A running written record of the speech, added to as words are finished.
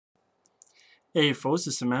Hey folks,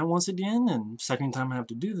 it's the man once again, and second time I have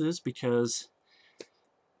to do this because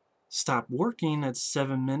stopped working at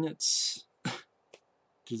 7 minutes.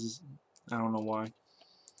 Just, I don't know why.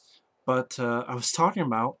 But I was talking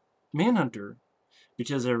about Manhunter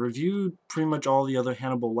because I reviewed pretty much all the other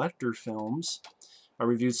Hannibal Lector films. I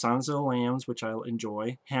reviewed Silence of the Lambs, which I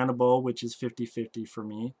enjoy. Hannibal, which is 50-50 for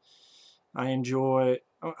me. I enjoy.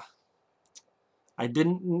 I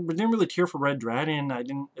didn't really care for Red Dragon. I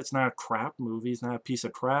didn't. It's not a crap movie. It's not a piece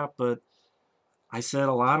of crap, but I said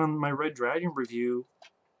a lot on my Red Dragon review.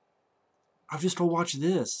 I'll just go watch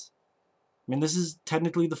this. I mean, this is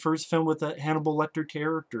technically the first film with a Hannibal Lector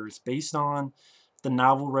character. It's based on the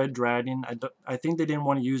novel Red Dragon. I think they didn't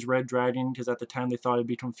want to use Red Dragon because at the time they thought it'd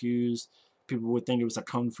be confused. People would think it was a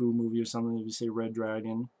kung fu movie or something if you say Red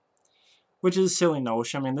Dragon, which is a silly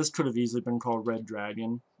notion. I mean, this could have easily been called Red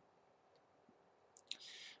Dragon.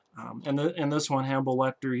 And this one, Hannibal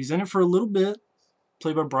Lector, he's in it for a little bit,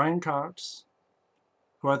 played by Brian Cox,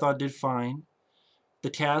 who I thought did fine.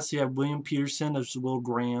 The cast, you have William Petersen as Will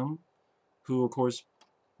Graham, who, of course,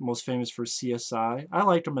 most famous for CSI. I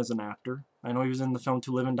liked him as an actor. I know he was in the film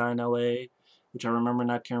To Live and Die in L.A., which I remember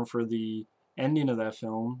not caring for the ending of that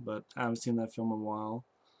film, but I haven't seen that film in a while.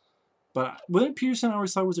 But William Petersen I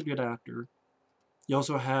always thought was a good actor. You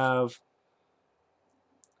also have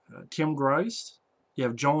Tim Grice. You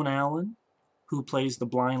have Joan Allen, who plays the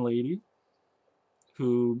blind lady,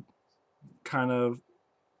 who kind of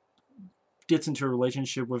gets into a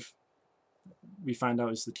relationship with, we find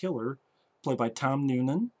out is the killer, played by Tom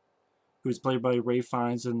Noonan, who's played by Ray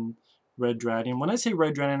Fiennes in Red Dragon. When I say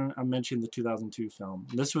Red Dragon, I'm mentioning the 2002 film.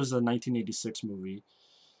 This was a 1986 movie.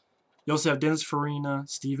 You also have Dennis Farina,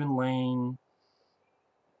 Stephen Lane,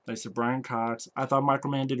 like I said, Brian Cox. I thought Michael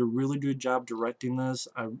Mann did a really good job directing this.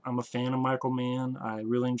 I'm a fan of Michael Mann. I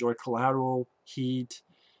really enjoyed Collateral, Heat,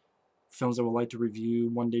 films I would like to review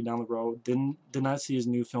one day down the road. Did not see his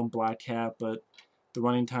new film Black Cat, but the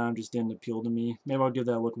running time just didn't appeal to me. Maybe I'll give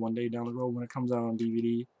that a look one day down the road when it comes out on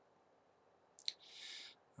DVD.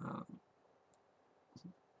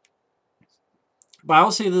 But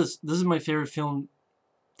I'll say this is my favorite film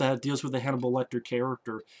that deals with the Hannibal Lector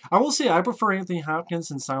character. I will say I prefer Anthony Hopkins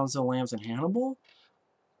in Silence of the Lambs and Hannibal,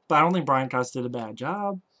 but I don't think Brian Cox did a bad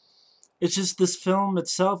job. It's just this film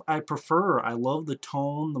itself I prefer. I love the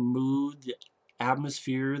tone, the mood, the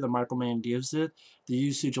atmosphere that Michael Mann gives it, the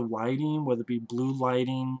usage of lighting, whether it be blue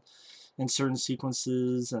lighting in certain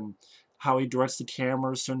sequences, and how he directs the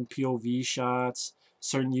camera, certain POV shots,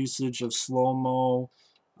 certain usage of slow-mo,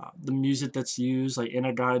 the music that's used, like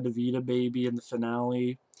In-A-Gadda-Da-Vida Baby in the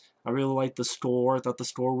finale. I really liked the score. I thought the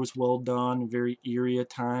score was well done, very eerie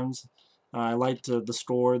at times. I liked the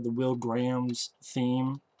score, the Will Graham's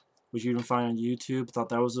theme, which you can find on YouTube. I thought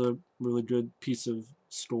that was a really good piece of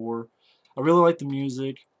score. I really liked the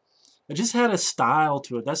music. It just had a style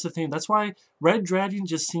to it. That's the thing. That's why Red Dragon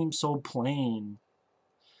just seems so plain.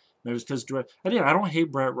 It was because again, I don't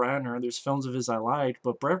hate Brett Ratner. There's films of his I like,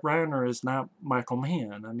 but Brett Ratner is not Michael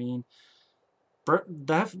Mann. I mean,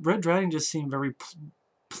 that Red Dragon just seemed very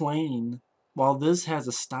plain, while this has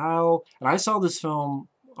a style. And I saw this film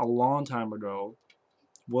a long time ago,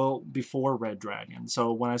 well before Red Dragon.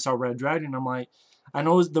 So when I saw Red Dragon, I'm like, I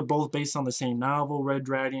know they're both based on the same novel, Red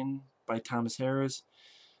Dragon by Thomas Harris.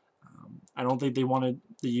 I don't think they wanted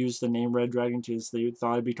to use the name Red Dragon because they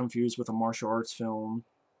thought it'd be confused with a martial arts film,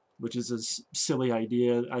 which is a silly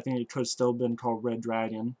idea. I think it could have still been called Red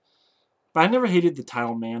Dragon. But I never hated the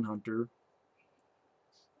title Manhunter.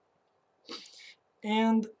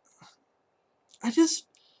 And I just,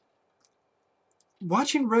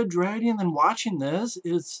 watching Red Dragon and watching this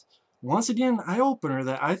is, once again, an eye-opener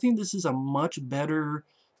that I think this is a much better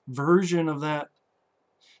version of that.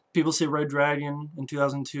 People say Red Dragon in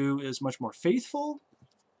 2002 is much more faithful.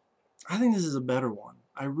 I think this is a better one.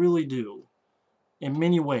 I really do. In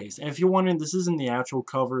many ways. And if you're wondering, this isn't the actual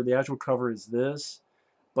cover. The actual cover is this,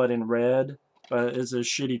 but in red. But it's a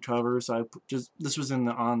shitty cover, so this was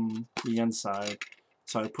on the inside,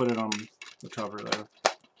 so I put it on the cover there.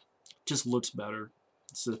 Just looks better.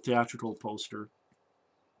 It's a theatrical poster.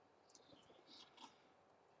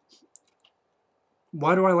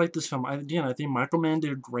 Why do I like this film? Again, I think Michael Mann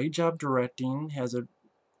did a great job directing. Has a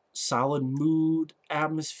solid mood,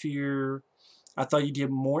 atmosphere. I thought you get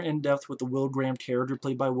more in-depth with the Will Graham character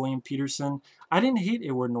played by William Petersen. I didn't hate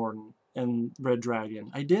Edward Norton in Red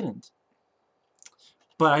Dragon. I didn't.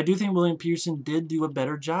 But I do think William Petersen did do a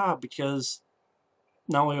better job because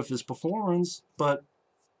not only of his performance, but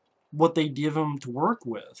what they give him to work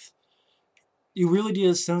with. You really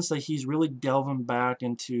get a sense that he's really delving back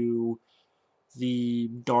into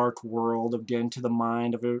the dark world of getting to the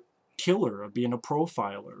mind of a killer, of being a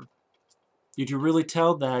profiler. You can really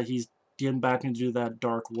tell that he's getting back into that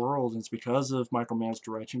dark world, and it's because of Michael Mann's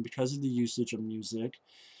direction, because of the usage of music.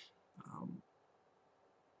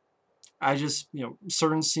 I just,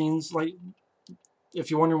 certain scenes, like, if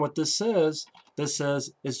you're wondering what this says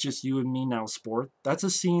it's just you and me now, sport. That's a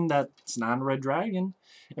scene that's not in Red Dragon.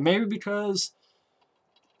 And maybe because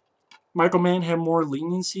Michael Mann had more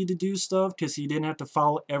leniency to do stuff, because he didn't have to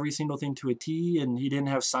follow every single thing to a T, and he didn't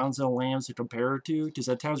have Silence of the Lambs to compare it to, because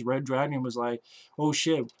at times Red Dragon was like, oh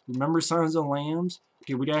shit, remember Silence of the Lambs?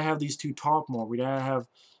 Okay, we gotta have these two talk more. We gotta have...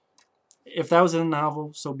 If that was in a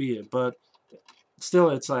novel, so be it. But still,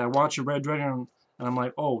 it's like I watch a Red Dragon, and I'm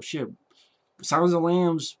like, oh shit, Silence of the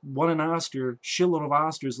Lambs won an Oscar, shitload of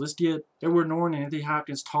Oscars. Let's get Edward Norton and Anthony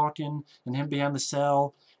Hopkins talking, and him behind the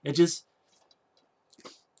cell. It just...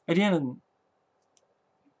 Again,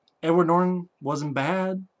 Edward Norton wasn't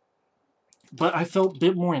bad, but I felt a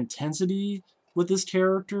bit more intensity with this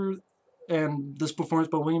character and this performance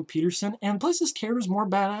by William Petersen, and plus this character's more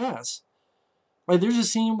badass. Like, there's a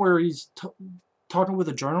scene where he's talking with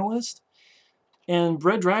a journalist, and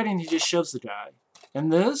Red Dragon, he just shoves the guy.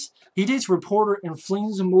 And this, he takes a reporter and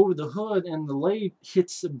flings him over the hood, and the blade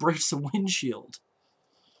breaks the windshield.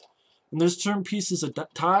 And there's certain pieces of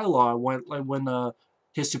dialogue when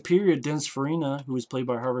his superior, Dennis Farina, who was played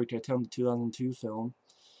by Harvey Keitel in the 2002 film,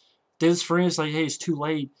 Dennis Farina's like, hey, it's too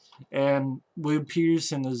late. And William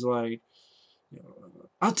Petersen is like,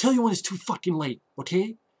 I'll tell you when it's too fucking late,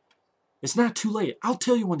 okay? It's not too late. I'll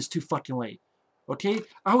tell you when it's too fucking late, okay?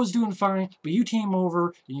 I was doing fine, but you came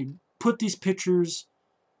over and you put these pictures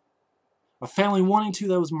of family 1 and 2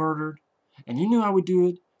 that was murdered, and you knew I would do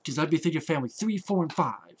it because I'd be thinking of family 3, 4, and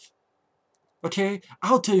 5. Okay?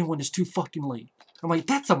 I'll tell you when it's too fucking late. I'm like,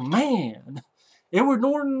 that's a man. Edward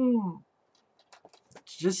Norton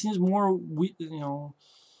just seems more,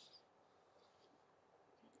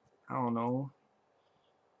 I don't know.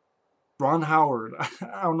 Ron Howard.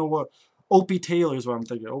 I don't know what. Opie Taylor is what I'm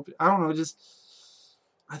thinking. I don't know, just...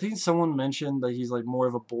 I think someone mentioned that he's like more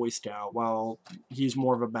of a Boy Scout while he's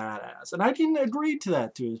more of a badass. And I can agree to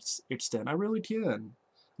that to an extent. I really can. I'm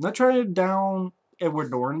not trying to down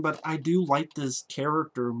Edward Norton, but I do like this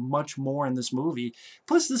character much more in this movie.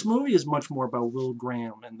 Plus, this movie is much more about Will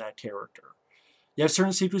Graham and that character. You have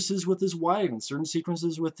certain sequences with his wife and certain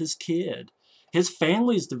sequences with his kid. His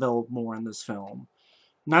family's developed more in this film.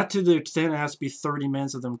 Not to the extent it has to be 30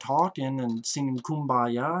 minutes of them talking and singing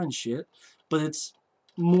Kumbaya and shit, but it's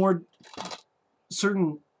more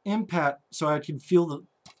certain impact so I can feel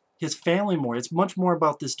his family more. It's much more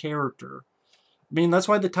about this character. I mean, that's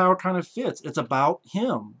why the title kind of fits. It's about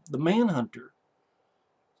him, the Manhunter.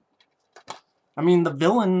 I mean, the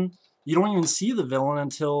villain, you don't even see the villain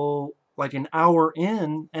until like an hour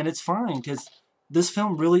in, and it's fine, because this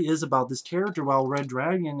film really is about this character, while Red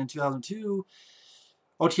Dragon in 2002,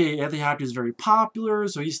 okay, Anthony Hopkins is very popular,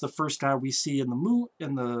 so he's the first guy we see in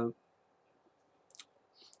the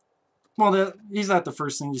well, he's not the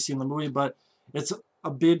first thing you see in the movie, but it's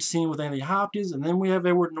a big scene with Anthony Hopkins, and then we have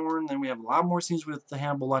Edward Norton, then we have a lot more scenes with the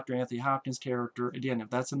Hannibal Lector, Anthony Hopkins character. Again, if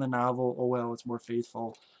that's in the novel, oh well, it's more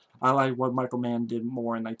faithful. I like what Michael Mann did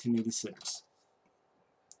more in 1986.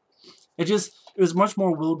 It was much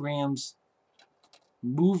more Will Graham's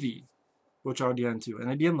movie, which I'll get into.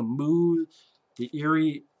 And again, the mood, the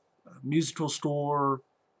eerie musical score,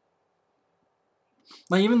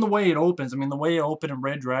 like even the way it opens. I mean, the way it opened in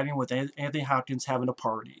Red Dragon with Anthony Hopkins having a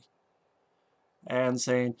party and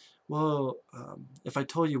saying, well, if I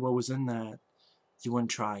told you what was in that, you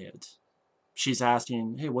wouldn't try it. She's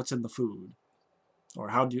asking, hey, what's in the food? Or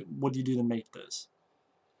what do you do to make this?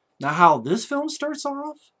 Now, how this film starts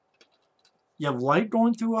off, you have light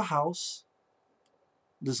going through a house,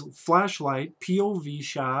 this flashlight, POV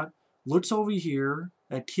shot, looks over here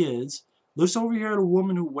at kids, looks over here at a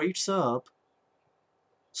woman who wakes up,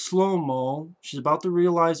 slow-mo, she's about to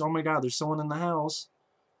realize, oh my god, there's someone in the house.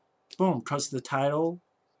 Boom, cuts the title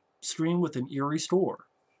screen with an eerie score.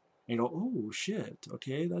 And you go, oh shit,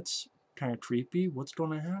 okay, that's kind of creepy. What's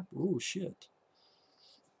going to happen? Oh shit.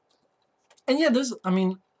 And yeah, I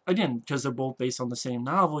mean, again, because they're both based on the same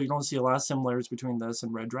novel, you don't see a lot of similarities between this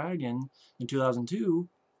and Red Dragon in 2002.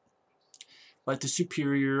 Like the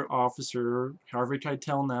superior officer, Harvey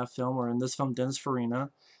Keitel in that film, or in this film, Dennis Farina.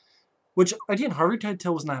 Which, again, Harvey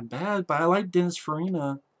Keitel was not bad, but I like Dennis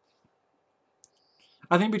Farina.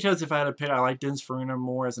 I think because if I had to pick, I like Dennis Farina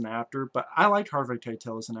more as an actor, but I like Harvey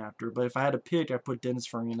Keitel as an actor. But if I had to pick, I'd put Dennis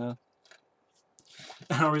Farina.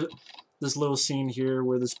 This little scene here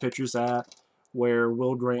where this picture's at, where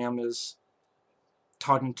Will Graham is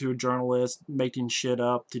talking to a journalist, making shit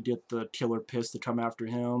up to get the killer pissed to come after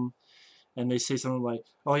him. And they say something like,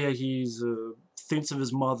 "Oh yeah, he's thinks of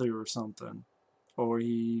his mother or something," or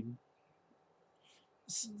he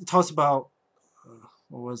talks about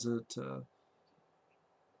what was it?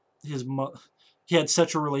 His he had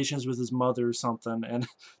sexual relations with his mother or something, and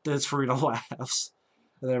then Farina laughs,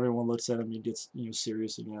 and everyone looks at him and he gets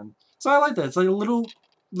serious again. So I like that. It's like a little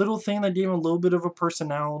thing that gave him a little bit of a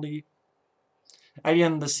personality.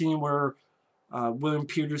 Again, the scene where William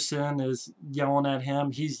Petersen is yelling at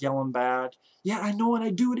him, he's yelling back. Yeah, I know, and I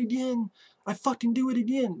do it again. I fucking do it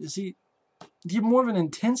again. You see, give more of an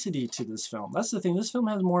intensity to this film. That's the thing. This film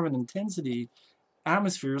has more of an intensity,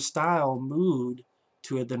 atmosphere, style, mood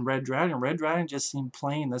to it than Red Dragon. Red Dragon just seemed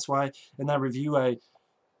plain. That's why in that review I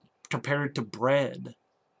compared it to Bread.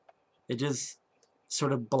 It just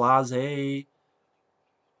sort of blasé.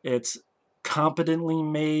 It's competently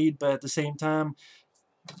made, but at the same time,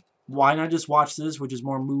 why not just watch this, which is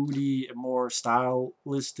more moody and more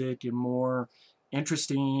stylistic and more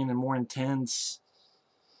interesting and more intense.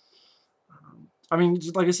 I mean,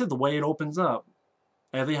 like I said, the way it opens up.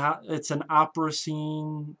 It's an opera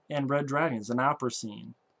scene, and Red Dragon's an opera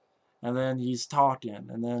scene. And then he's talking,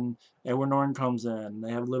 and then Edward Norton comes in, and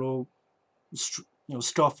they have a little,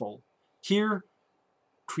 scuffle. Here,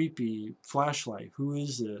 creepy, flashlight, who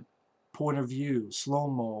is it? Point of view,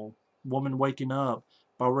 slow-mo, woman waking up,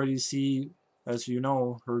 already see, as you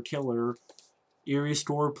know, her killer, eerie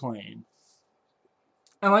score playing.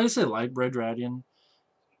 And like I said, like Red Dragon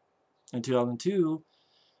in 2002,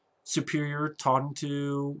 Superior talking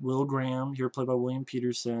to Will Graham, here played by William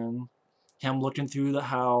Petersen, him looking through the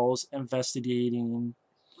house, investigating.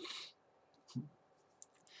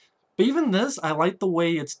 But even this, I like the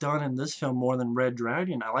way it's done in this film more than Red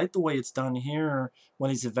Dragon. I like the way it's done here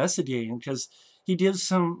when he's investigating, because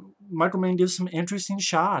Michael Mann gives some interesting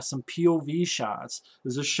shots, some POV shots.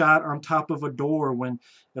 There's a shot on top of a door when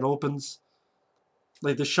it opens,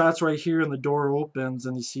 like the shot's right here and the door opens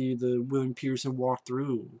and you see the William Petersen walk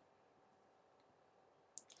through.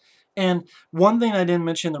 And one thing I didn't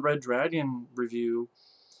mention in the Red Dragon review,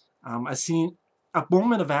 I seen a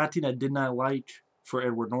moment of acting I did not like for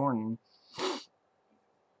Edward Norton.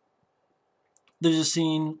 There's a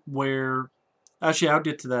scene where, actually I'll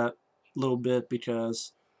get to that a little bit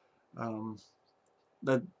because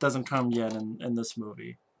that doesn't come yet in this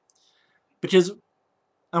movie. Because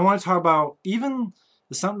I want to talk about, even,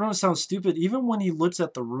 it's not going to sound stupid, even when he looks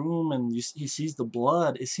at the room and he sees the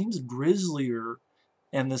blood, it seems grislier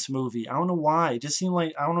in this movie. I don't know why. It just seemed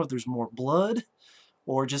like, I don't know if there's more blood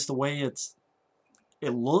or just the way it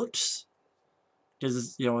looks.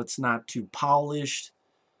 Because, it's not too polished.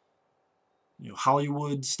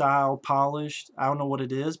 Hollywood style polished. I don't know what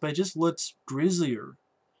it is, but it just looks grislier.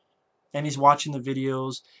 And he's watching the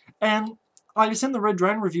videos. And like I said in the Red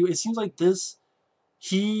Dragon review, it seems like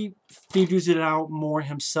he figures it out more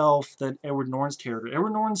himself than Edward Norton's character.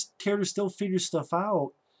 Edward Norton's character still figures stuff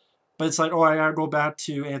out, but it's like, oh, I gotta go back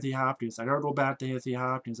to Anthony Hopkins. I gotta go back to Anthony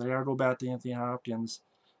Hopkins. I gotta go back to Anthony Hopkins.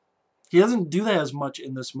 He doesn't do that as much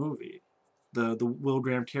in this movie, the Will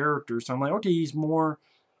Graham character. So I'm like, okay, he's more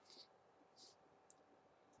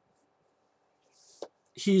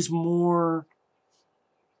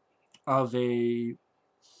of a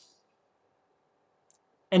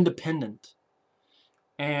independent,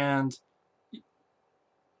 and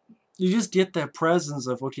you just get that presence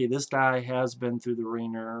of, okay, this guy has been through the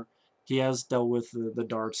ringer, he has dealt with the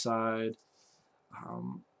dark side.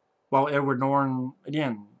 While Edward Norton,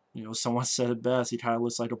 again, someone said it best, he kind of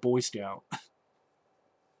looks like a Boy Scout.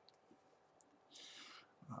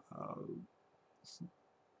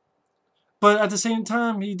 But at the same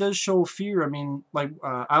time, he does show fear. I mean, like,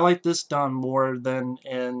 I like this done more than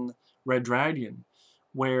in Red Dragon,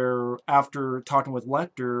 where after talking with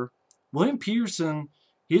Lector, William Petersen,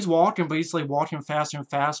 he's walking, but he's like walking faster and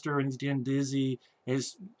faster, and he's getting dizzy.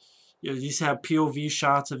 He's have POV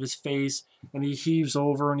shots of his face, and he heaves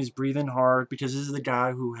over and he's breathing hard because this is the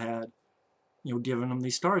guy who had, given him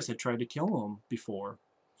these stars, had tried to kill him before.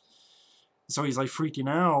 So he's like freaking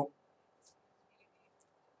out.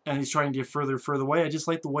 And he's trying to get further and further away. I just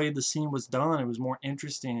like the way the scene was done. It was more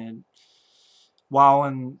interesting. And while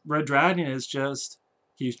in Red Dragon, it's just,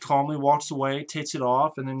 he calmly walks away, takes it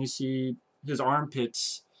off, and then you see his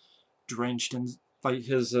armpits drenched and like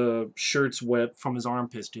his shirt's wet from his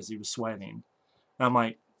armpits because he was sweating. And I'm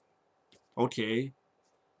like, okay,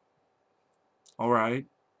 all right.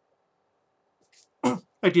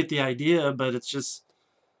 I get the idea, but it's just,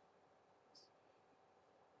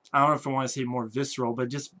 I don't know if I want to say more visceral, but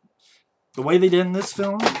just the way they did in this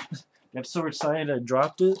film, I'm so excited I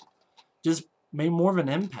dropped it. Just made more of an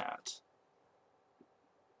impact.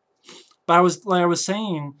 But I was, like I was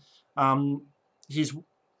saying, he's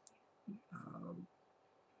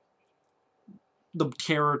the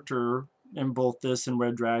character in both this and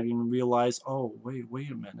Red Dragon realized, oh,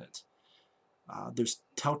 wait a minute. There's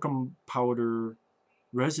talcum powder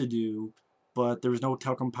residue, but there was no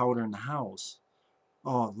talcum powder in the house.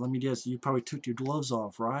 Oh, let me guess, you probably took your gloves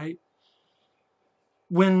off, right?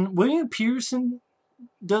 When William Petersen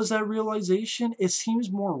does that realization, it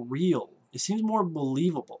seems more real. It seems more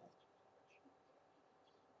believable.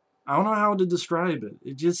 I don't know how to describe it.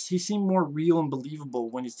 He seemed more real and believable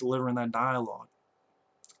when he's delivering that dialogue.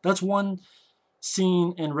 That's one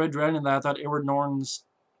scene in Red Dragon that I thought Edward Norton's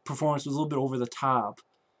performance was a little bit over the top.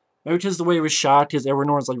 Maybe just the way it was shot, because Edward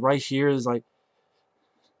Norton's like right here is like,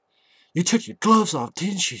 you took your gloves off,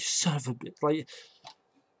 didn't you, son of a bitch? Like,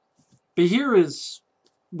 but here is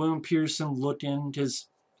William Petersen looking, because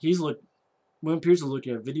William Petersen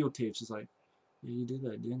looking at videotapes. He's like, yeah, you did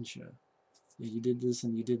that, didn't you? Yeah, you did this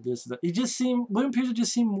and you did this. William Petersen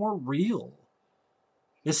just seemed more real.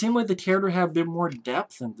 It seemed like the character had a bit more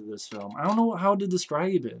depth into this film. I don't know how to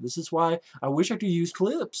describe it. This is why I wish I could use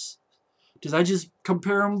clips. Because I just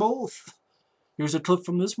compare them both. Here's a clip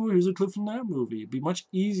from this movie, here's a clip from that movie. It'd be much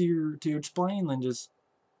easier to explain than just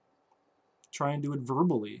try and do it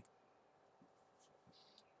verbally.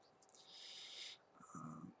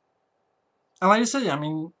 And like I said, I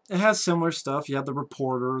mean, it has similar stuff. You have the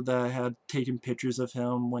reporter that had taken pictures of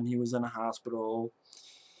him when he was in a hospital.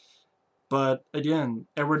 But again,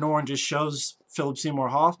 Edward Norton just shows Philip Seymour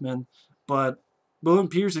Hoffman. But William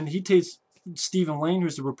Petersen, he takes Stephen Lane,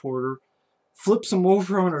 who's the reporter, flips him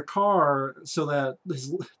over on a car so that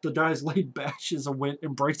the guy's leg bashes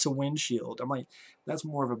and breaks a windshield. I'm like, that's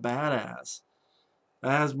more of a badass. He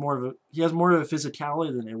has more of a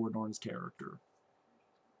physicality than Edward Norton's character.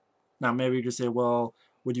 Now maybe you could say, well,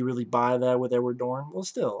 would you really buy that with Edward Norton? Well,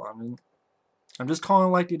 still, I mean, I'm just calling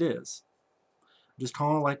it like it is. I'm just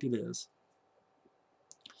calling it like it is.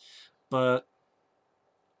 But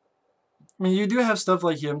I mean, you do have stuff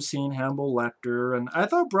like him seeing Hannibal Lector, and I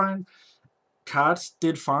thought Brian Cox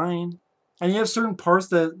did fine. And you have certain parts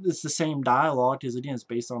that it's the same dialogue, because again, it's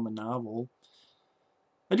based on the novel.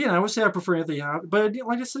 Again, I would say I prefer Anthony Hopkins, but again,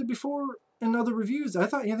 like I said before in other reviews, I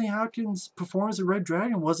thought Anthony Hopkins' performance in Red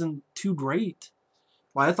Dragon wasn't too great.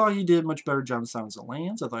 Well, I thought he did a much better job in Silence of the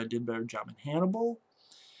Lambs. I thought he did a better job in Hannibal.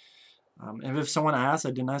 And if someone asks,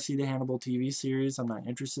 I did not see the Hannibal TV series. I'm not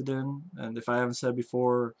interested in. And if I haven't said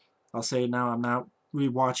before, I'll say it now. I'm not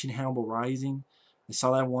rewatching Hannibal Rising. I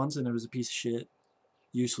saw that once and it was a piece of shit.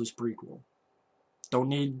 Useless prequel. Don't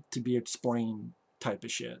need to be explained type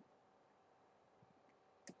of shit.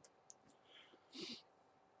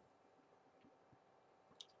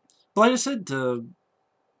 But like I said,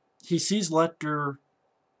 he sees Lecter,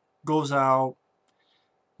 goes out,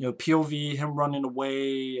 POV, him running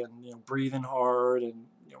away and, breathing hard and,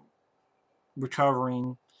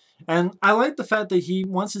 recovering. And I like the fact that he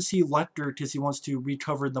wants to see Lecter because he wants to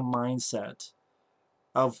recover the mindset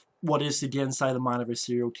of what is to get inside the mind of a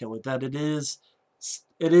serial killer. That it is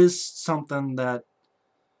something that,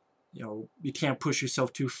 you can't push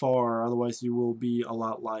yourself too far, otherwise you will be a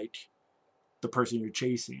lot like the person you're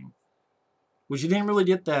chasing. Which you didn't really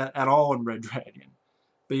get that at all in Red Dragon.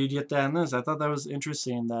 But you get that in this. I thought that was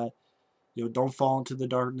interesting that, don't fall into the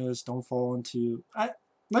darkness, don't fall into... like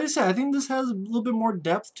I said, I think this has a little bit more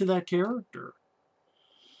depth to that character.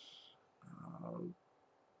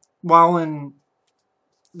 While in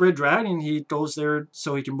Red Dragon, he goes there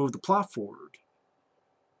so he can move the plot forward.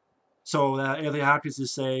 So that Anthony Hopkins to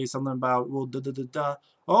say something about, well,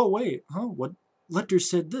 oh, wait, what? Lecter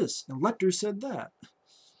said this, and Lecter said that.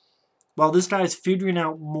 While this guy's figuring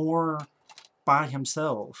out more by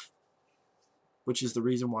himself, which is the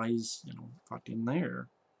reason why he's, fucking there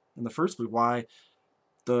in the first place. Why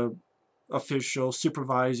the official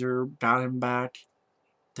supervisor got him back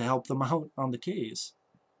to help them out on the case.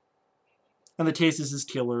 And the case is his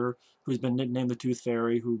killer, who's been nicknamed the Tooth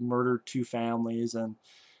Fairy, who murdered 2 families, and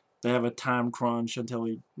they have a time crunch until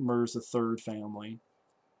he murders the 3rd family.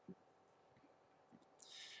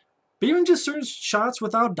 But even just certain shots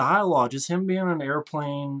without dialogue, just him being on an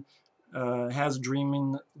airplane, has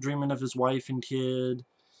dreaming of his wife and kid,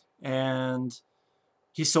 and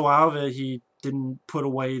he's so out of it he didn't put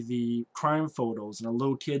away the crime photos, and a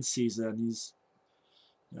little kid sees that, and he's,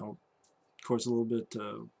 of course, a little bit,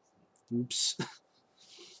 oops.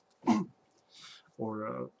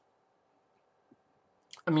 Or,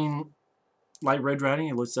 I mean, like Red Dragon,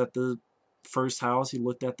 he looks at the first house, he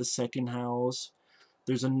looked at the second house,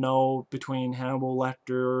 there's a note between Hannibal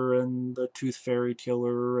Lector and the Tooth Fairy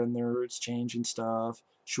Killer, and they're exchanging stuff.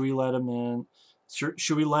 Should we let him in?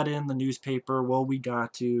 Should we let in the newspaper? Well, we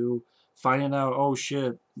got to. Finding out, oh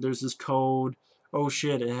shit, there's this code. Oh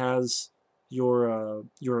shit, it has your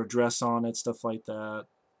address on it, stuff like that.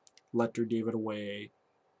 Lecter gave it away.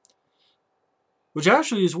 Which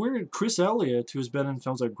actually is weird. Chris Elliott, who's been in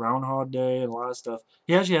films like Groundhog Day and a lot of stuff,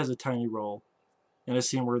 he actually has a tiny role in a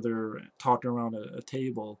scene where they're talking around a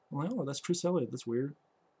table. I'm like, oh, that's Chris Elliott. That's weird.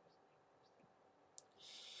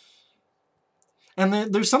 And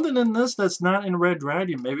there's something in this that's not in Red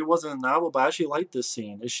Dragon. Maybe it wasn't a novel, but I actually like this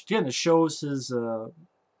scene. Again, it shows his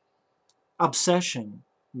obsession,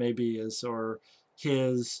 maybe is, or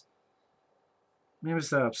his, maybe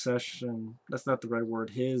it's not obsession. That's not the right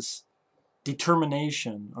word. His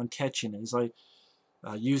determination on catching it. He's like,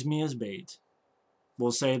 use me as bait.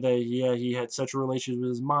 We'll say that, yeah, he had sexual relations with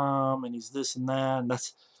his mom, and he's this and that, and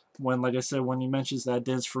that's when, like I said, when he mentions that,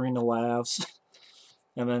 then Farina laughs,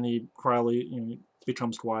 and then he quietly,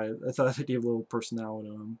 becomes quiet. I thought he gave a little personality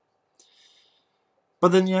to him.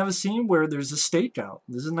 But then you have a scene where there's a stakeout.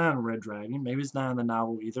 This is not in Red Dragon. Maybe it's not in the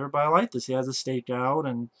novel either, but I like this. He has a stakeout,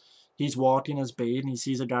 and he's walking as bait, and he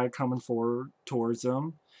sees a guy coming forward towards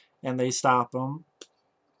him, and they stop him.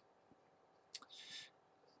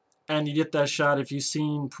 And you get that shot, if you've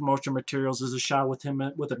seen promotional materials, there's a shot with him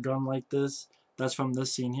with a gun like this. That's from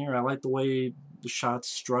this scene here. I like the way the shot's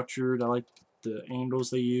structured. I like the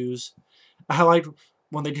angles they use. I like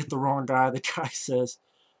when they get the wrong guy, the guy says,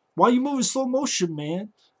 "Why you moving slow motion,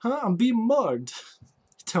 man? Huh? I'm being mugged."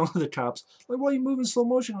 Telling the cops, like, "Why you moving slow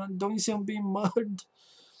motion? Don't you see I'm being mugged?"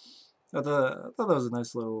 I thought that was a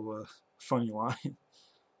nice little funny line.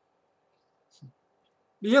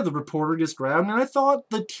 Yeah, the reporter gets grabbed, and I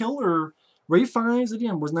thought the killer, Ray Fiennes,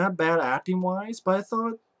 again, was not bad acting-wise, but I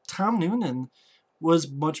thought Tom Noonan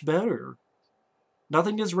was much better.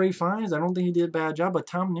 Nothing against Ray Fiennes, I don't think he did a bad job, but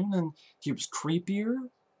Tom Noonan, he was creepier.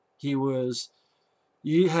 He was,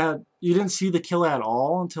 you didn't see the killer at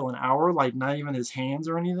all until an hour, like not even his hands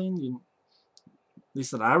or anything, at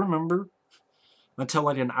least that I remember, until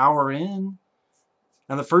like an hour in.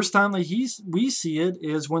 And the first time that we see it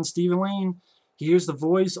is when Stephen Lane, he hears the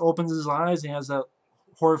voice, opens his eyes, and he has that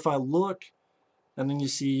horrified look. And then you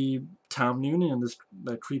see Tom Noonan,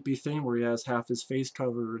 that creepy thing where he has half his face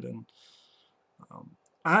covered. And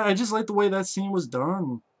I just like the way that scene was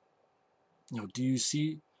done. Do you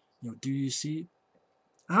see? Do you see?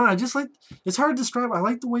 I just like, it's hard to describe. I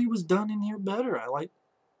like the way it was done in here better. I like,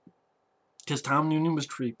 because Tom Noonan was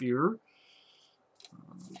creepier.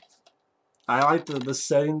 I like the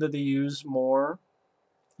setting that they use more.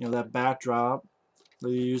 That backdrop that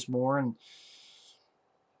they use more, and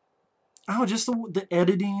just the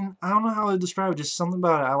editing. I don't know how to describe it. Just something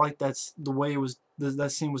about it. I like the way it was.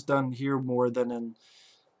 That scene was done here more than in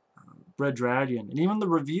Red Dragon, and even the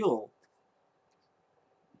reveal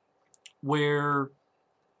where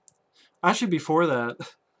actually before that,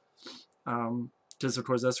 because of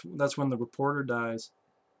course that's when the reporter dies.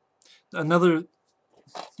 Another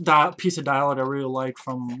piece of dialogue I really liked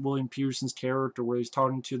from William Petersen's character, where he's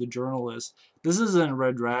talking to the journalist. This isn't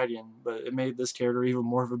Red Dragon, but it made this character even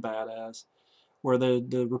more of a badass. Where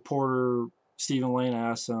the reporter Stephen Lane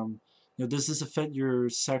asks him, does this affect your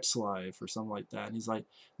sex life or something like that? And he's like,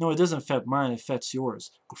 no, it doesn't affect mine. It affects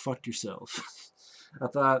yours. Go fuck yourself. I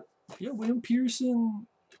thought, yeah, William Petersen,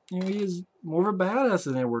 he is more of a badass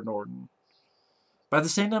than Edward Norton. But at the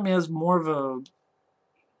same time, he has more of a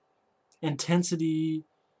intensity,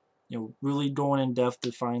 really going in depth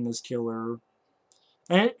to find this killer.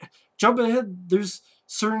 And jump ahead, there's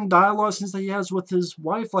certain dialogue scenes that he has with his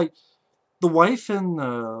wife, like the wife in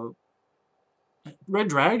Red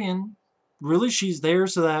Dragon. Really, she's there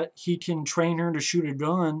so that he can train her to shoot a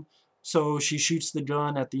gun, so she shoots the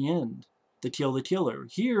gun at the end to kill the killer.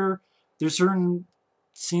 Here, there's certain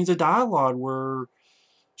scenes of dialogue where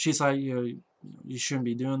she's like, you shouldn't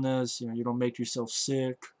be doing this. You don't make yourself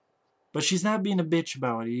sick. But she's not being a bitch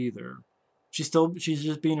about it either. She's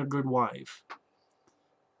just being a good wife.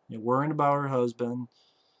 Worrying about her husband.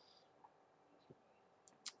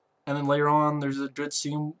 And then later on, there's a good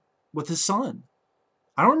scene with his son.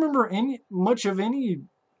 I don't remember much of any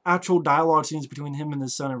actual dialogue scenes between him and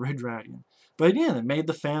his son in Red Dragon. But again, it made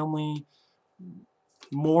the family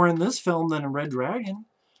more in this film than in Red Dragon.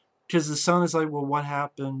 Because the son is like, well, what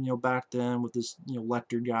happened, back then with this,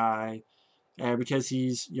 Lector guy. And because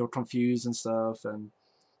he's, confused and stuff. And,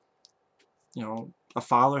 a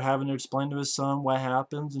father having to explain to his son what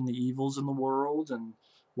happens and the evils in the world and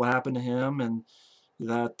what happened to him. And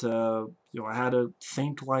that, I had to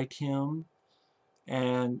think like him.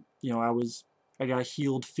 And, I was I got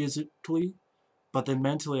healed physically, but then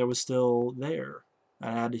mentally I was still there.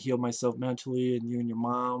 I had to heal myself mentally, and you and your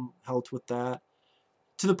mom helped with that.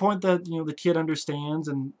 To the point that, the kid understands,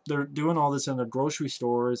 and they're doing all this in a grocery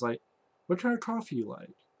store. Is like, what kind of coffee you like?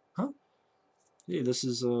 Huh? Hey, this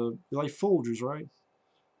is, you like Folgers, right?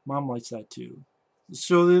 Mom likes that too.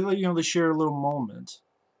 So they share a little moment.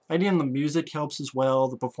 Again, the music helps as well.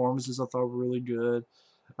 The performances I thought were really good.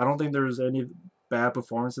 I don't think there's any bad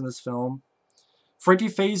performance in this film. Frankie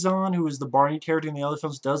Faison, who is the Barney character in the other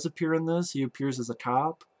films, does appear in this. He appears as a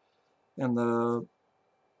cop in the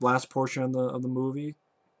last portion of the movie.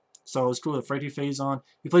 So it's cool that Frankie Faison,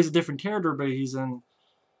 he plays a different character, but he's in,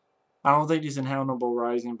 I don't think he's in Hannibal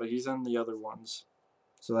Rising, but he's in the other ones.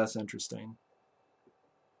 So that's interesting.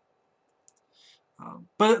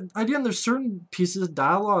 But again, there's certain pieces of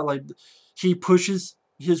dialogue, like he pushes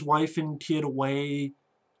his wife and kid away,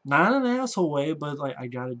 not in an asshole way, but like, I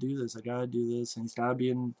gotta do this, and he's gotta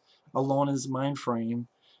be alone in his mind frame.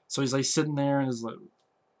 So he's like sitting there, and is like,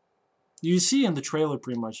 you see in the trailer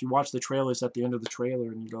pretty much. You watch the trailers at the end of the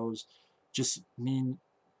trailer, and he goes, "Just me,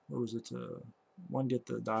 what was it? One get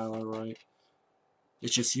the dialogue right.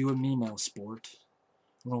 It's just you and me now, sport.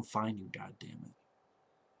 I'm gonna find you, goddammit."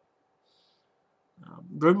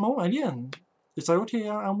 Good moment again. It's like, okay,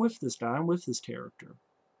 I'm with this guy. I'm with this character.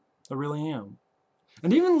 I really am.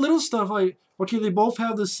 And even little stuff like, okay, they both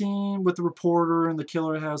have the scene with the reporter, and the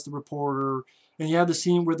killer has the reporter, and you have the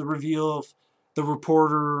scene where the reveal of the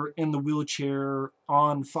reporter in the wheelchair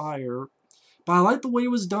on fire. But I like the way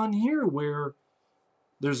it was done here, where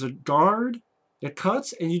there's a guard, it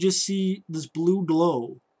cuts, and you just see this blue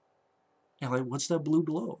glow. And like, what's that blue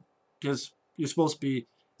glow? Because you're supposed to be,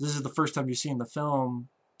 this is the first time you've seen the film,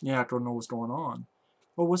 you have to know what's going on.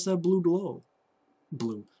 Oh, what's that blue glow?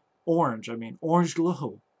 Orange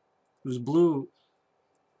glow. It was blue.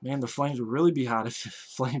 Man, the flames would really be hot if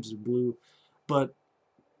flames are blue. But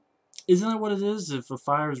isn't that what it is? If a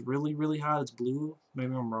fire is really, really hot, it's blue?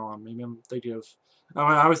 Maybe I'm wrong. Maybe I'm thinking of,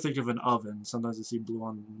 I always think of an oven. Sometimes I see blue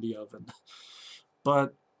on the oven.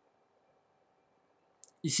 But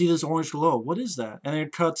you see this orange glow. What is that? And then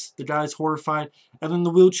it cuts, the guy's horrified, and then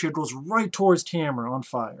the wheelchair goes right towards camera on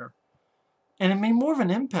fire. And it made more of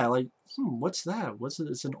an impact. Like, what's that? What's it?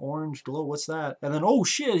 It's an orange glow. What's that? And then, oh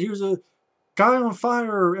shit, here's a guy on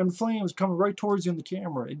fire and flames coming right towards you in the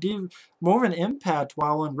camera. It gave more of an impact,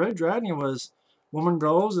 while in Red Dragon was, woman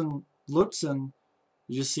goes and looks, and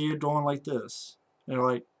you just see it going like this. And you're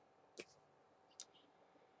like,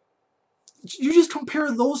 you just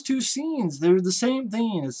compare those two scenes. They're the same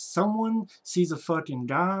thing as someone sees a fucking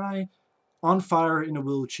guy on fire in a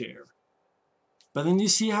wheelchair. But then you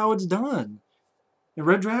see how it's done. And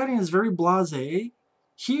Red Dragon is very blasé.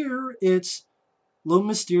 Here, it's a little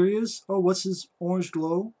mysterious. Oh, what's his orange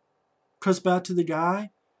glow? Cuts back to the guy.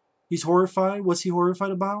 He's horrified. What's he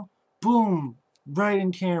horrified about? Boom! Right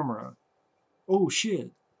in camera. Oh, shit.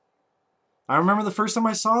 I remember the first time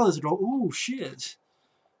I saw this, I go, oh, shit.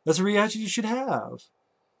 That's a reaction you should have.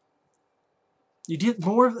 You get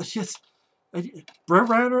more of just. Brett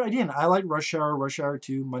Ratner, again, I like Rush Hour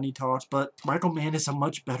 2, Money Talks, but Michael Mann is a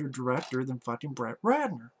much better director than fucking Brett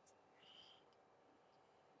Ratner.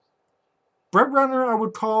 Brett Ratner, I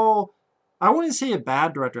would call, I wouldn't say a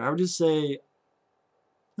bad director, I would just say,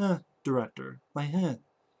 director. Like,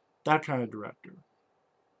 that kind of director.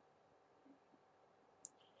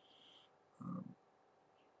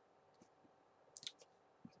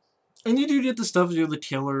 And you do get the stuff, the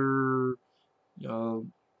killer,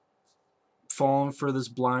 falling for this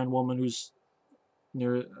blind woman who's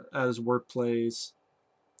near at his workplace.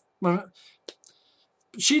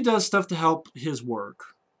 She does stuff to help his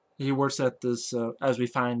work. He works at this, as we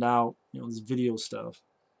find out, this video stuff.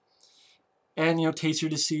 And, takes her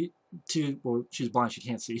well, she's blind, she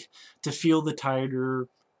can't see, to feel the tiger,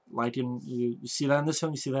 like you see that in this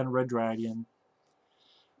film, you see that in Red Dragon.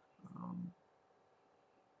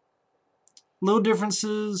 Little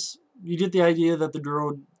differences. You get the idea that the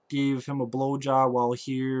girl gave him a blowjob, while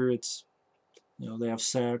here it's, they have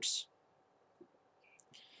sex.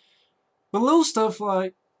 But little stuff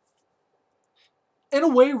like, in a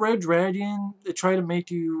way, Red Dragon, they try to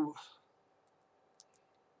make you,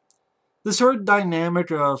 the sort of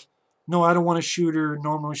dynamic of, no, I don't want to shoot her,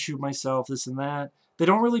 no, I'm going to shoot myself, this and that. They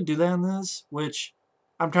don't really do that in this, which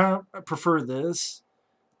I prefer this,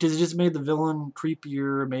 because it just made the villain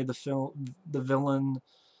creepier, made the villain,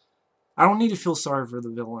 I don't need to feel sorry for the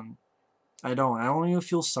villain. I don't even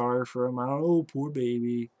feel sorry for him. I don't, oh, poor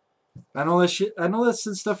baby. I know that shit, I know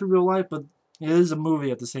that's stuff in real life, but it is a movie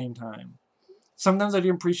at the same time. Sometimes I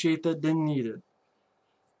didn't appreciate that, didn't need it.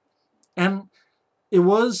 And it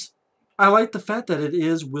was I like the fact that it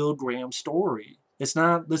is Will Graham's story. It's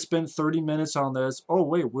not, let's spend 30 minutes on this. Oh,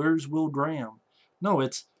 wait, where's Will Graham? No,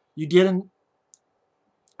 it's, you get an,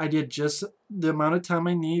 I did just the amount of time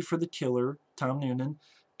I need for the killer, Tom Noonan,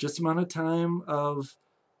 just the amount of time of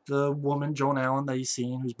the woman, Joan Allen, that he's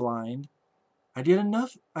seen, who's blind. I did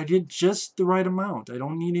enough. I did just the right amount. I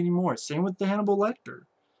don't need any more. Same with the Hannibal Lector.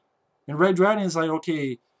 And Red Dragon is like,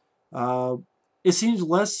 okay, uh, it seems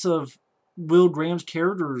less of Will Graham's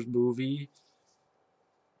character's movie.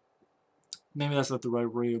 Maybe that's not the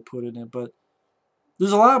right way of putting it, but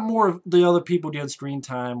there's a lot more of the other people getting screen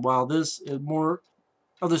time, while this is more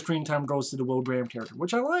of the screen time goes to the Will Graham character,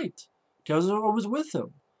 which I liked because I was with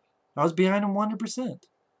him. I was behind him 100%.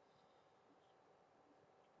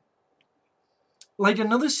 Like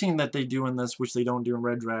another scene that they do in this, which they don't do in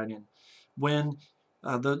Red Dragon, when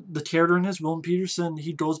the character in this, William Petersen,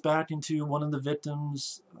 he goes back into one of the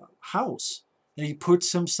victims' house, and he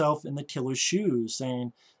puts himself in the killer's shoes,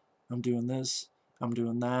 saying, I'm doing this, I'm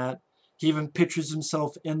doing that. He even pictures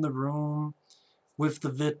himself in the room with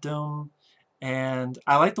the victim, and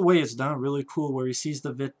I like the way it's done, really cool, where he sees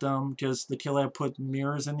the victim, because the killer put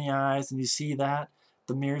mirrors in the eyes, and you see that,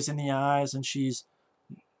 the mirrors in the eyes, and she's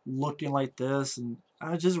looking like this, and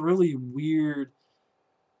just really weird,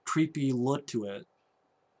 creepy look to it.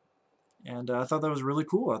 And I thought that was really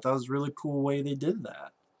cool. I thought it was a really cool way they did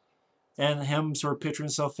that. And him sort of picturing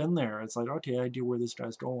himself in there. It's like, okay, I do where this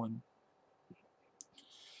guy's going.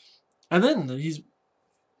 And then he's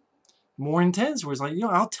more intense, where he's like,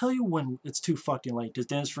 I'll tell you when it's too fucking late. Because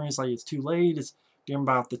Dennis Farina's like, it's too late. It's getting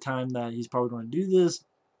about the time that he's probably going to do this.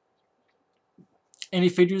 And he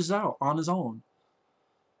figures it out on his own.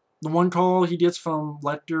 The one call he gets from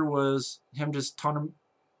Lecter was him just telling him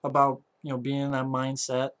about, being in that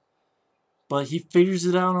mindset. But he figures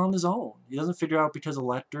it out on his own. He doesn't figure it out because of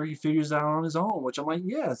Lecter. He figures it out on his own, which I'm like,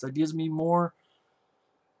 yes, that gives me more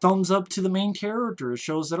thumbs up to the main character. It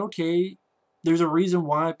shows that, okay, there's a reason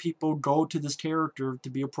why people go to this character to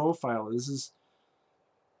be a profiler.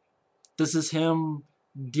 This is him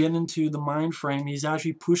getting into the mind frame. He's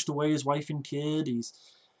actually pushed away his wife and kid. He's,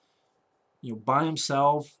 by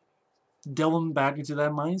himself, delving back into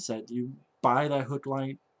that mindset. You buy that hook,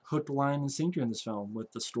 line, and sinker in this film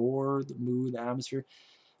with the store, the mood, the atmosphere.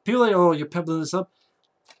 People are like, oh, you're pepping this up.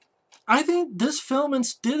 I think this film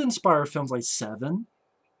did inspire films like Seven.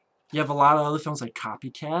 You have a lot of other films like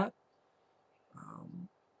Copycat.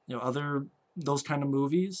 Other those kind of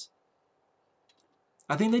movies.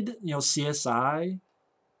 I think they did, CSI,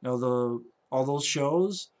 all those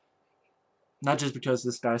shows. Not just because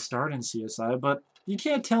this guy starred in CSI, but you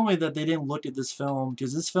can't tell me that they didn't look at this film,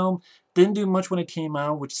 because this film didn't do much when it came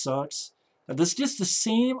out, which sucks. This is just the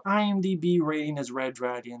same IMDb rating as Red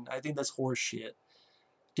Dragon. I think that's horseshit.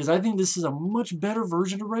 Because I think this is a much better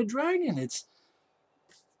version of Red Dragon. It's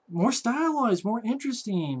more stylized, more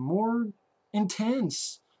interesting, more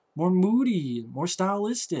intense, more moody, more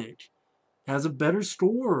stylistic. Has a better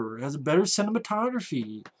score, has a better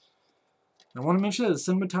cinematography. I want to mention that the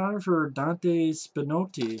cinematographer, Dante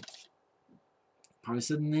Spinotti, probably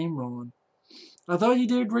said the name wrong. I thought he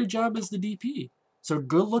did a great job as the DP. It's a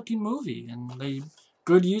good-looking movie, and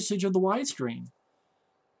good usage of the widescreen.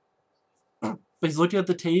 But he's looking at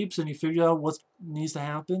the tapes, and he figured out what needs to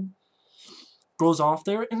happen. Goes off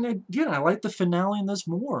there, and again, I like the finale in this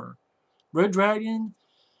more. Red Dragon,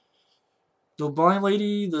 the blind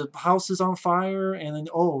lady, the house is on fire, and then,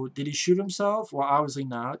 oh, did he shoot himself? Well, obviously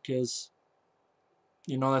not, because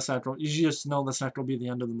that's not going. You just know that's not going to be the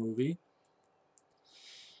end of the movie.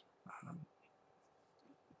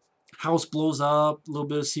 House blows up, a little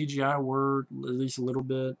bit of CGI work, at least a little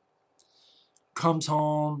bit. Comes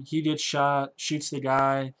home, he gets shot, shoots the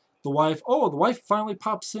guy. The wife finally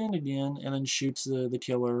pops in again and then shoots the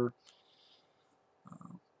killer.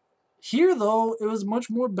 Here, though, it was much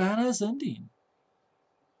more badass ending.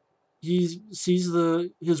 He sees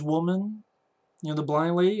his woman, the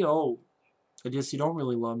blind lady. Oh, I guess you don't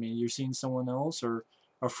really love me. You're seeing someone else or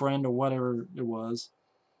a friend or whatever it was.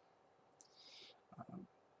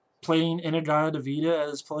 Playing In-A-Gadda-Da-Vida at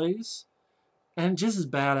his place. And just as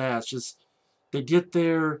badass. Just, they get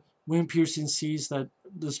there. William Petersen sees that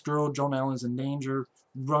this girl, Joan Allen, is in danger.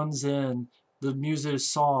 Runs in. The music is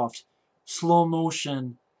soft. Slow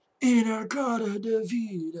motion.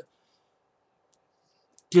 In-A-Gadda-Da-Vida.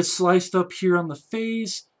 Gets sliced up here on the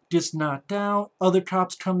face. Gets knocked out. Other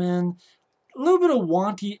cops come in. A little bit of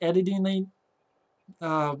wonky editing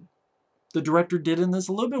the director did in this.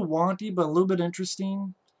 A little bit wonky, but a little bit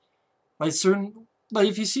interesting. Like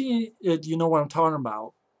if you see it, you know what I'm talking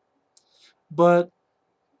about. But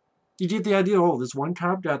you get the idea. Oh, this one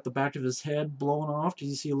cop got the back of his head blown off. Did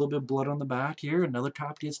you see a little bit of blood on the back here? Another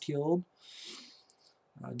cop gets killed.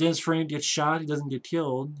 Dennis Farina gets shot. He doesn't get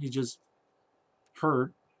killed. He just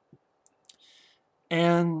hurt.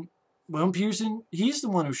 And William Petersen, he's the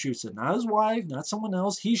one who shoots it. Not his wife, not someone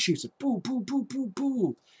else. He shoots it. Boo, boo, boo, boo,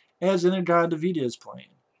 boo. As In-A-God-Davida is playing.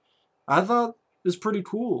 I thought it was pretty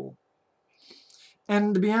cool.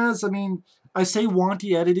 And to be honest, I mean, I say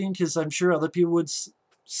wanty editing because I'm sure other people would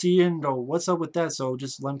see and go, what's up with that? So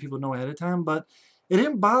just letting people know ahead of time. But it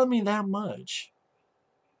didn't bother me that much.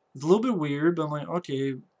 It's a little bit weird, but I'm like,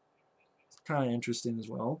 okay, it's kind of interesting as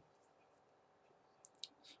well.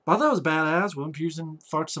 But I thought it was badass. William Petersen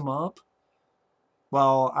fucks him up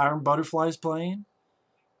while Iron Butterfly's playing.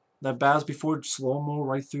 That bows before slow-mo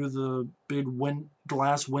right through the big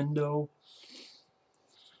glass window.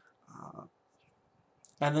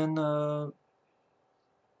 And then,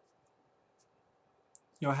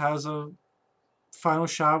 has a final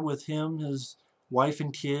shot with him, his wife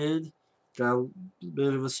and kid. Got a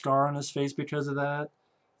bit of a scar on his face because of that.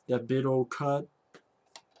 That big old cut.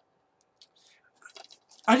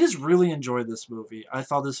 I just really enjoyed this movie. I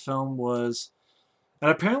thought this film was... And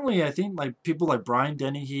apparently, I think like people like Brian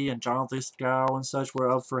Dennehy and Jonathan Lithgow and such were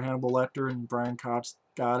up for Hannibal Lector, and Brian Cox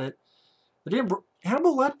got it. But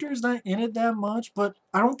Hannibal Lecter is not in it that much, but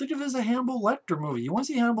I don't think of it as a Hannibal Lecter movie. You want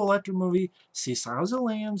to see a Hannibal Lecter movie, see Silence of the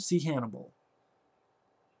Lambs, see Hannibal.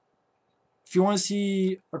 If you want to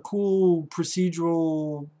see a cool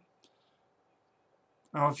procedural,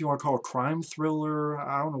 I don't know if you want to call it crime thriller,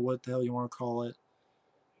 I don't know what the hell you want to call it.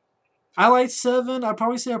 I like 7. I'd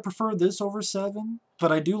probably say I prefer this over 7,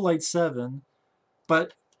 but I do like 7.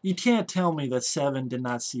 But you can't tell me that 7 did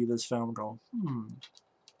not see this film and go,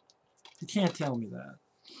 You can't tell me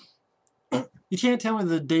that. You can't tell me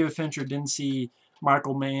that David Fincher didn't see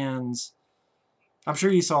Michael Mann's... I'm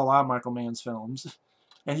sure he saw a lot of Michael Mann's films.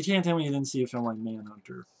 And you can't tell me he didn't see a film like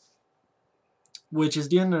Manhunter. Which is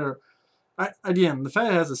the end of... Again, the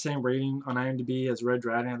fact it has the same rating on IMDb as Red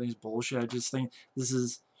Dragon, I think is bullshit. I just think this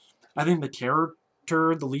is... I think the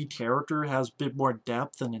character, the lead character, has a bit more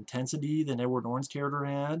depth and intensity than Edward Norton's character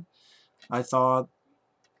had. I thought...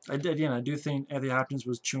 Again, I do think Anthony Hopkins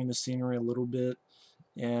was chewing the scenery a little bit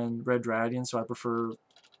in Red Dragon, so I prefer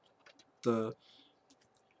the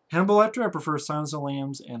Hannibal Lector. I prefer Silence of the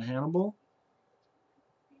Lambs and Hannibal.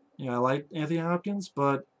 Yeah, I like Anthony Hopkins,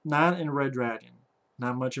 but not in Red Dragon.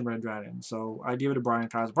 Not much in Red Dragon. So I give it to Brian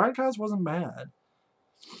Cox. Brian Cox wasn't bad.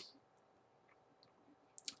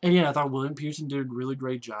 And yeah, I thought William Petersen did a really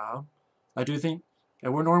great job. I do think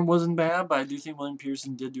Edward Norton wasn't bad, but I do think William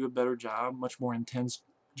Petersen did do a better job, much more intense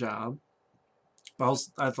job. But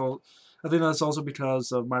I think that's also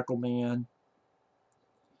because of Michael Mann,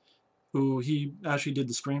 who he actually did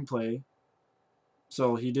the screenplay.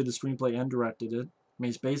 So he did the screenplay and directed it. I mean,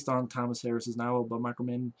 it's based on Thomas Harris's novel, but Michael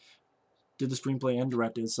Mann did the screenplay and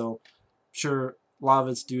directed it. So, sure, a lot of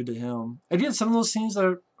it's due to him. Again, some of those scenes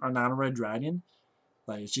that are not in Red Dragon,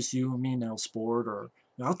 like it's just you and me now, sport, or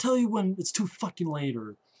I'll tell you when it's too fucking late,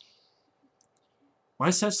 or my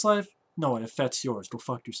sex life, no, it affects yours. Go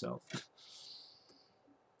fuck yourself.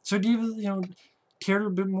 So give character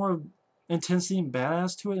a bit more intensity and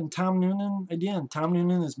badass to it. And Tom Noonan, again, Tom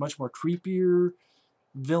Noonan is much more creepier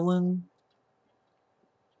villain.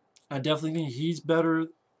 I definitely think he's better.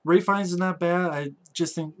 Ray Fiennes is not bad. I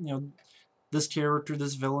just think, this character,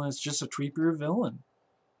 this villain, is just a creepier villain.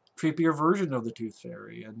 Creepier version of the Tooth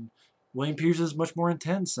Fairy. And William Petersen is much more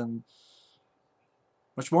intense and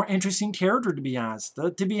much more interesting character, to be honest.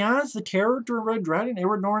 To be honest, the character in Red Dragon,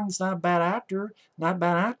 Edward Norton's not a bad actor, not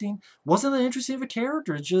bad acting, wasn't that interesting of a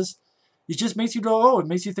character. It just makes you go, it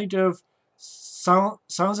makes you think of Silence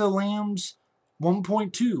of the Lambs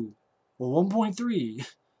 1.2 or 1.3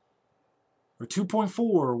 or 2.4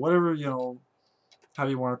 or whatever, how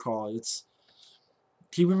you want to call it. It's,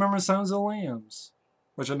 do you remember Silence of the Lambs?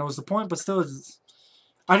 Which I know is the point, but still,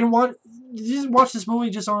 I didn't watch. You didn't watch this movie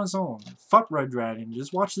just on its own. Fuck Red Dragon.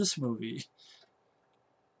 Just watch this movie.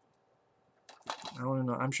 I don't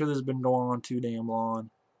know. I'm sure this has been going on too damn long.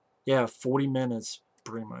 Yeah, 40 minutes,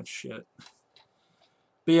 pretty much shit.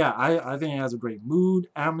 But yeah, I think it has a great mood,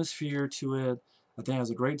 atmosphere to it. I think it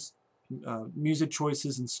has a great music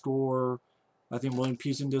choices and score. I think William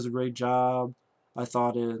Petersen does a great job. I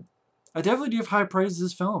definitely give high praise to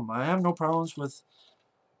this film. I have no problems with.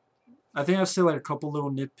 I think I've said like a couple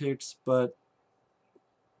little nitpicks, but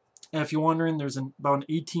if you're wondering, there's about an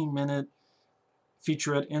 18-minute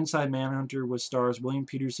featurette Inside Manhunter, which stars William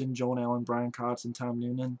Petersen, Joan Allen, Brian Cox, and Tom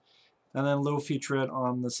Noonan, and then a little featurette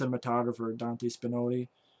on the cinematographer Dante Spinotti,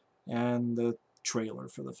 and the trailer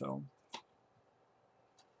for the film.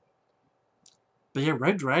 But yeah,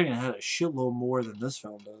 Red Dragon had a shitload more than this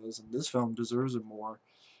film does, and this film deserves it more.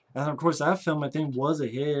 And of course, that film I think was a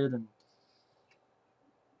hit, and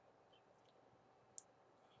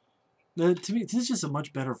to me, this is just a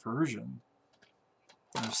much better version.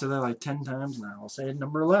 I've said that like 10 times now. I'll say it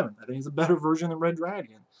number 11. I think it's a better version than Red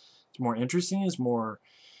Dragon. It's more interesting. It's more.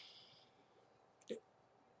 It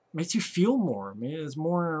makes you feel more. I mean, it's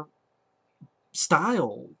more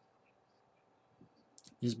style.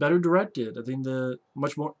 It's better directed. I think the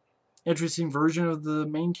much more interesting version of the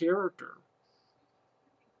main character.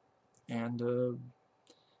 And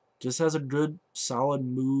just has a good, solid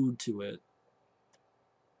mood to it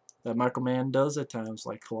that Michael Mann does at times,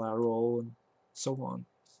 like Collateral and so on.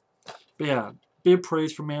 But yeah, big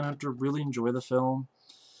praise for Manhunter. Really enjoy the film.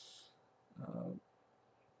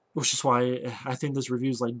 Which is why I think this review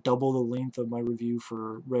is like double the length of my review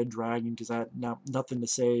for Red Dragon, because I had nothing to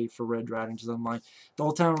say for Red Dragon. Because I'm like, the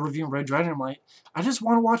whole time I'm reviewing Red Dragon, I'm like, I just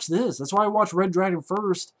want to watch this. That's why I watched Red Dragon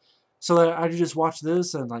first, so that I could just watch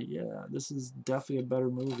this and like, yeah, this is definitely a better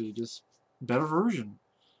movie, just better version.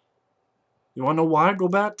 You want to know why? Go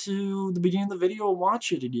back to the beginning of the video and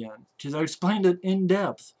watch it again, because I explained it in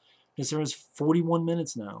depth. Because there is 41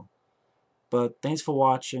 minutes now. But thanks for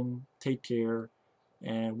watching. Take care.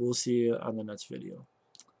 And we'll see you on the next video.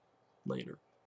 Later.